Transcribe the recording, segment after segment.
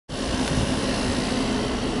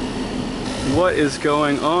What is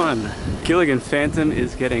going on? Gilligan Phantom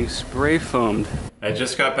is getting spray foamed. I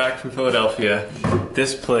just got back from Philadelphia.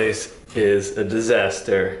 This place is a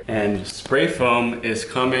disaster, and spray foam is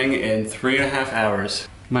coming in 3.5 hours.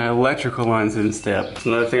 My electrical lines didn't stay up. It's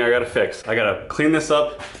another thing I gotta fix. I gotta clean this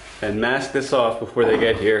up and mask this off before they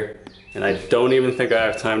get here, and I don't even think I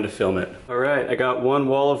have time to film it. All right, I got one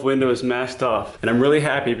wall of windows masked off, and I'm really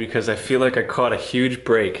happy because I feel like I caught a huge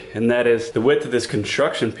break, and that is the width of this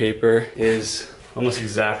construction paper is almost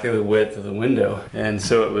exactly the width of the window, and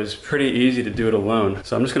so it was pretty easy to do it alone.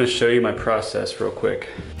 So I'm just gonna show you my process real quick.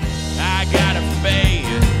 I got a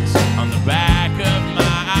face on the back of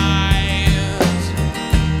my eyes.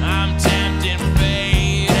 I'm tempting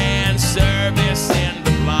fate and servicing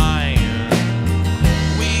the blind.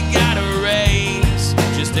 We got a race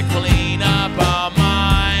just to clean up our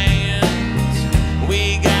minds.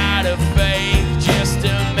 We got a fake just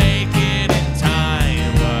to make it in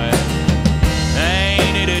time. But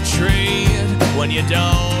ain't it a treat when you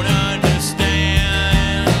don't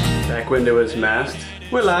understand? Back window is masked.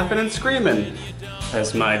 We're laughing and screaming,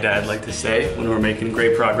 as my dad liked to say when we're making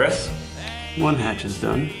great progress. One hatch is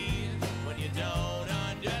done.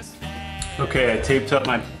 Okay, I taped up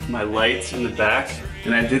my lights in the back,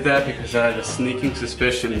 and I did that because I had a sneaking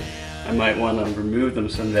suspicion I might want to remove them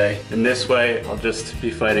someday. And this way, I'll just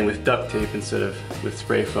be fighting with duct tape instead of with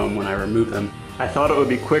spray foam when I remove them. I thought it would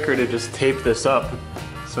be quicker to just tape this up,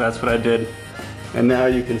 so that's what I did. And now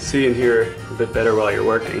you can see and hear a bit better while you're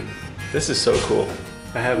working. This is so cool.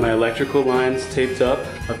 I have my electrical lines taped up.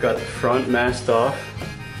 I've got the front masked off.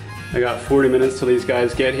 I got 40 minutes till these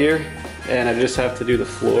guys get here, and I just have to do the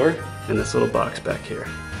floor and this little box back here.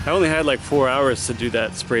 I only had like 4 hours to do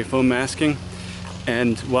that spray foam masking,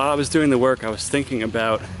 and while I was doing the work, I was thinking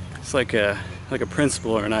about, it's like a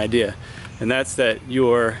principle or an idea, and that's that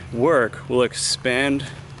your work will expand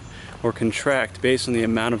or contract based on the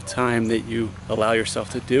amount of time that you allow yourself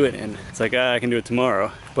to do it in. It's like, I can do it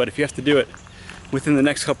tomorrow, but if you have to do it within the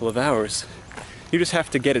next couple of hours, you just have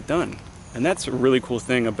to get it done. And that's a really cool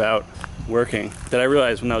thing about working that I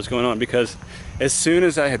realized when that was going on, because as soon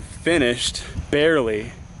as I had finished,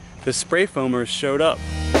 barely, the spray foamers showed up.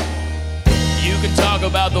 You can talk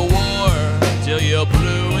about the war till you're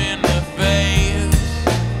blue in the face.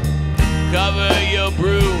 Cover your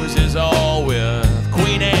bruises all with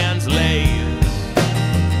Queen Anne's lace.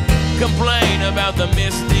 Complain about the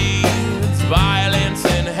misdeeds, violence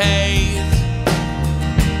and hate.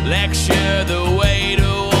 Lecture the way to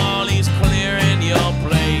all these clearing your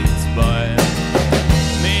plates. But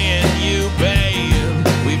me and you, babe,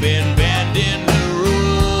 we've been bending the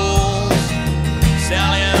rules,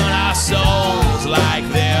 selling our souls like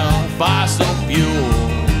they're fossil fuel.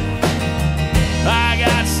 I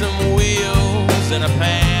got some wheels and a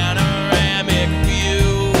panoramic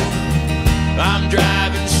view. I'm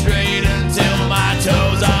driving straight until my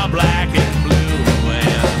toes are black and blue.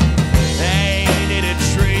 And ain't it a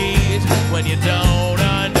treat when you don't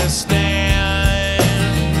understand?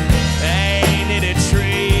 Ain't it a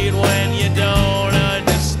treat when you don't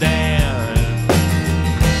understand?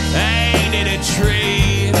 Ain't it a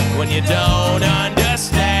treat when you don't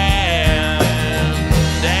understand?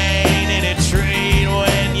 Ain't it a treat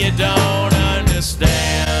when you don't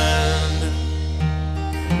understand?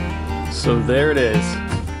 So there it is.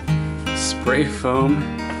 Spray foam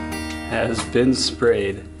has been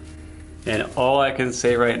sprayed. And all I can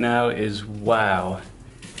say right now is, wow,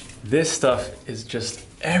 this stuff is just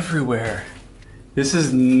everywhere. This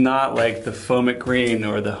is not like the Foam It Green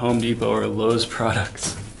or the Home Depot or Lowe's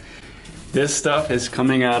products. This stuff is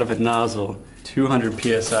coming out of a nozzle, 200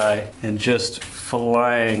 PSI, and just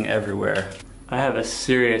flying everywhere. I have a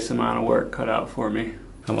serious amount of work cut out for me.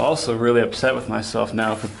 I'm also really upset with myself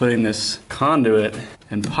now for putting this conduit,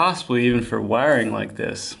 and possibly even for wiring like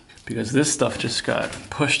this, because this stuff just got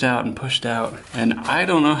pushed out, and I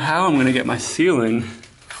don't know how I'm gonna get my ceiling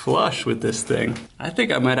flush with this thing. I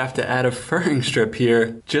think I might have to add a furring strip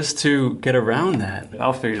here just to get around that.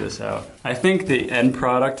 I'll figure this out. I think the end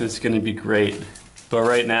product is gonna be great, but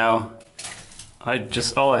right now,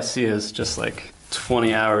 all I see is just like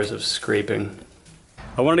 20 hours of scraping.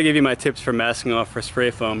 I wanted to give you my tips for masking off for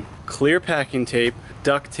spray foam. Clear packing tape,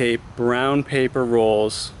 duct tape, brown paper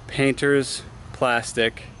rolls, painter's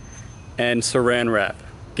plastic, and saran wrap.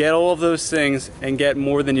 Get all of those things and get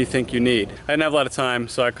more than you think you need. I didn't have a lot of time,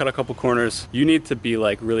 so I cut a couple corners. You need to be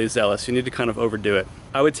like really zealous. You need to kind of overdo it.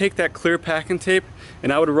 I would take that clear packing tape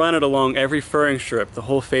and I would run it along every furring strip, the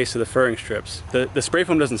whole face of the furring strips. The spray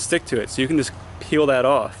foam doesn't stick to it, so you can just peel that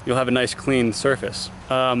off. You'll have a nice clean surface.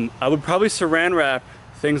 I would probably saran wrap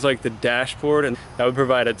things like the dashboard, and that would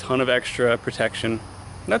provide a ton of extra protection.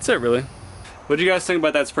 That's it really. What did you guys think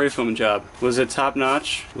about that spray foam job? Was it top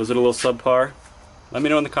notch? Was it a little subpar? Let me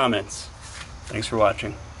know in the comments. Thanks for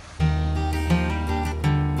watching.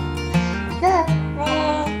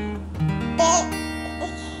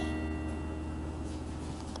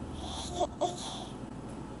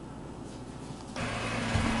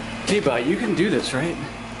 T-Bot, you can do this, right?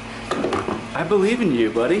 I believe in you,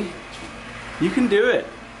 buddy. You can do it.